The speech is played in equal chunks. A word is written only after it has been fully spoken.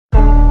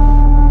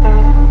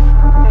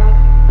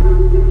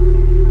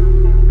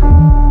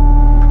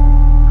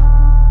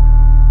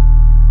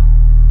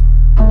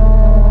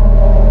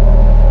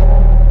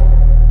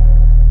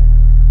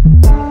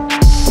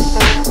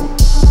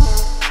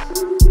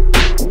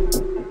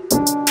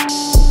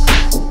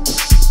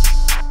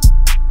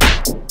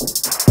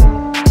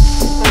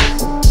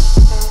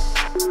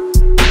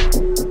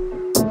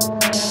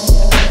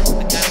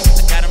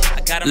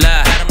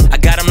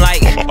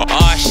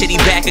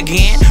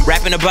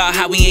rapping about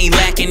how we ain't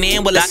lacking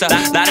in. Well, it's a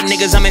lot of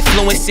niggas I'm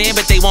influencing,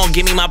 but they won't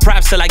give me my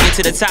props till I get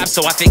to the top.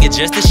 So I figure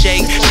just to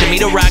shake, shimmy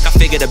the rock. I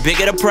figure the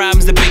bigger the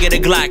problems, the bigger the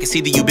Glock. It's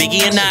either you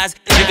Biggie or Nas.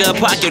 Jigga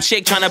Pac, your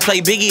chick tryna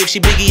play Biggie if she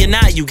Biggie or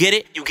not. You get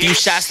it? You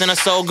shots, then her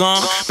soul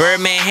gone.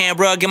 Birdman hand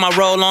rug, get my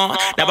roll on.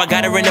 Now I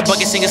got her in the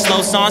bucket singing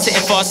slow songs,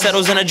 hitting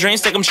falsettos in her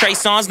dreams, take them Trey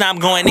songs. Now I'm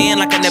going in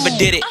like I never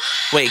did it.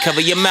 Wait,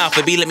 cover your mouth,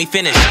 baby, let me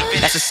finish.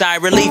 That's a sigh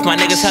of relief, my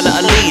niggas hella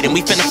a lead, and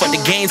we finna fuck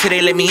the game till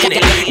they let me in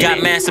it.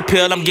 Got mass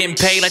appeal, I'm getting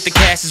paid like the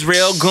cash is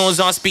real. Goons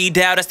on speed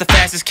dial, that's the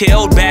fastest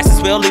kill.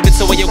 Bastards will leave it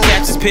to where your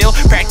caps is peeled.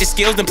 Practice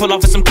skills, then pull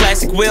off with some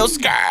classic wheels.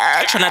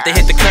 Try not to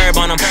hit the curb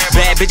on them.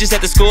 Bad bitches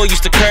at the school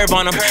used to curve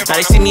on them. Now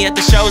they see me at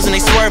the shows and they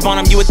swerve on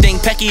them. You would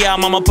think Pecky out,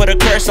 mama put a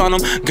curse on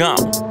them. Gum.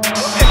 It's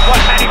what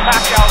Manny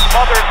Pacquiao's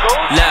mother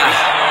goes.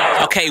 Nah.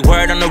 Okay,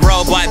 word on the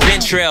road, boy,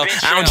 bench drill.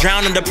 I don't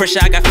drown under pressure,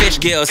 I got fish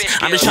gills.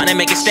 I'm just trying to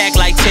make it stack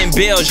like 10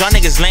 bills. Y'all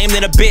niggas lame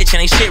than a bitch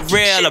and ain't shit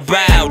real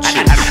about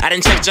you. I done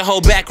checked your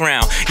whole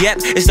background. Yep,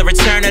 it's the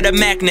return of the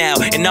Mac now.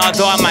 And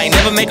although I might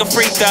never make a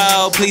free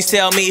throw, please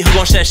tell me who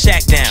gon' shut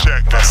Shaq down.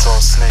 When I saw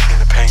a snake in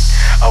the paint,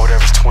 I would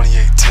average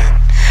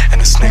 28-10. And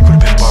the snake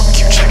would've been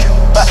barbecue chicken.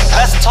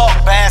 Let's talk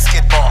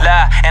basketball.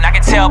 And I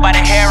can tell by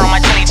the hair on my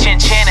chinny chin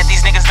chin that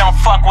these niggas don't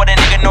fuck with a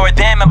nigga nor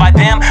them. And by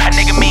them, a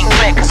nigga mean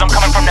click, cause I'm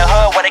coming from the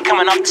hood where they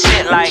coming off the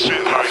shit like. Shit,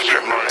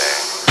 man.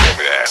 Give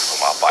me the ass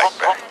on my bike,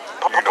 man.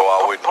 You know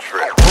I wouldn't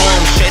trip.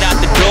 Boom, straight out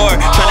the door.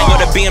 Tryna go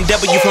to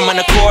BMW from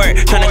on the court.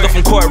 Tryna go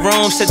from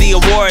courtrooms to the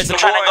awards. I'm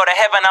tryna go to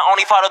heaven, I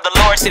only follow the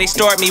Lord. So they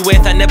stored me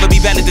with, I never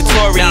be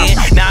valedictorian.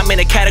 Now I'm in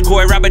a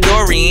category Robert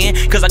Dorian,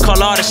 cause I call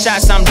all the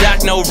shots, I'm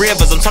Doc, no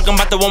Rivers. I'm talking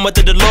about the one with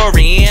the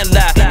DeLorean.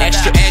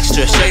 Extra,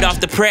 extra, straight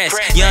off the press.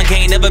 Young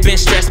ain't never been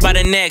stressed by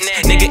the next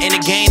nigga in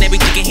the game, they be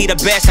thinking he the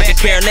best. I could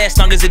care less,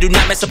 long as it do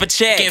not mess up a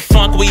check. Getting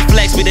funk, we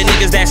flex, we the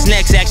niggas that's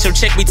next. Actual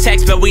check, we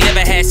text, but we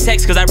never had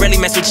sex. Cause I rarely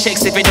mess with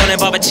chicks if it don't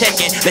involve a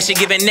check-in. Let you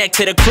give a neck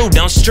to the crew,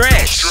 don't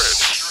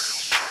stress.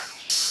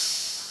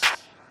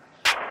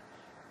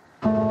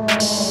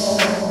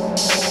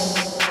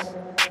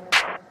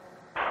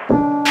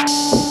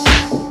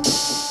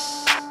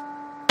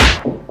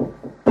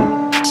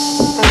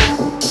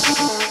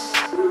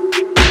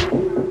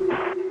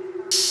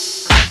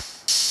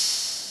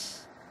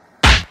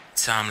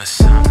 Timeless.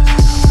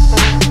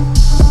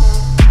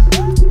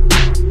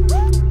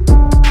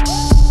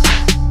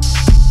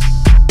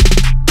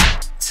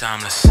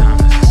 Timeless.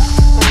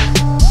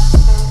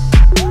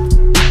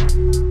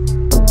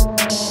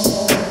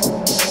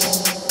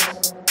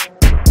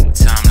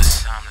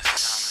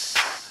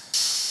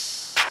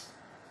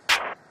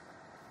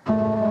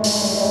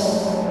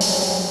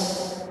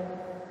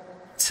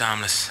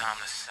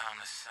 Timeless.